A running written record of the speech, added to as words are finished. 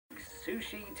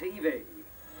Sushi TV.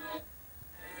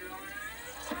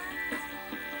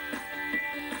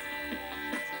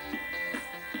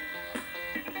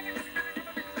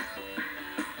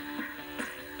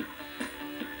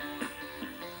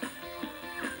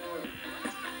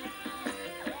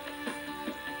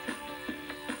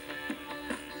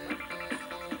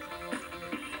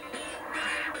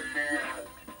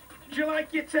 Do you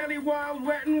like your telly wild,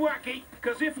 wet and wacky?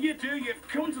 Because if you do, you've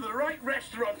come to the right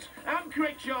restaurant. I'm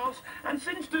Craig Charles, and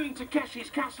since doing Takeshi's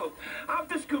Castle, I've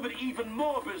discovered even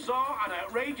more bizarre and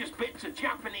outrageous bits of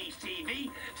Japanese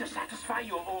TV to satisfy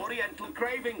your oriental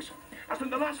cravings. I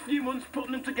spent the last few months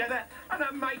putting them together, and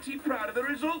I'm mighty proud of the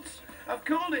results. I've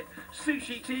called it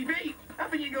Sushi TV. I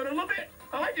think you're going to love it.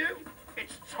 I do.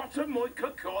 It's Tota Moi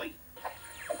Kokoi.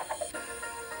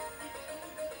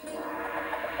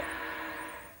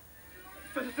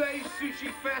 For today's Sushi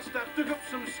Fest, I've dug up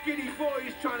some skinny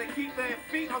boys trying to keep their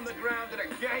feet on the ground in a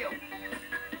gale.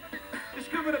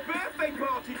 Discovered a birthday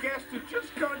party guest who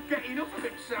just can't get enough of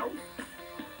himself.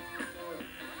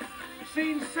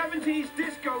 Seen 70s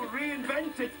disco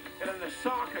reinvented in an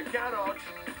Osaka garage.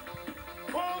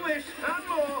 All this and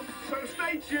more, so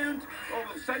stay tuned or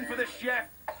we'll send for the chef.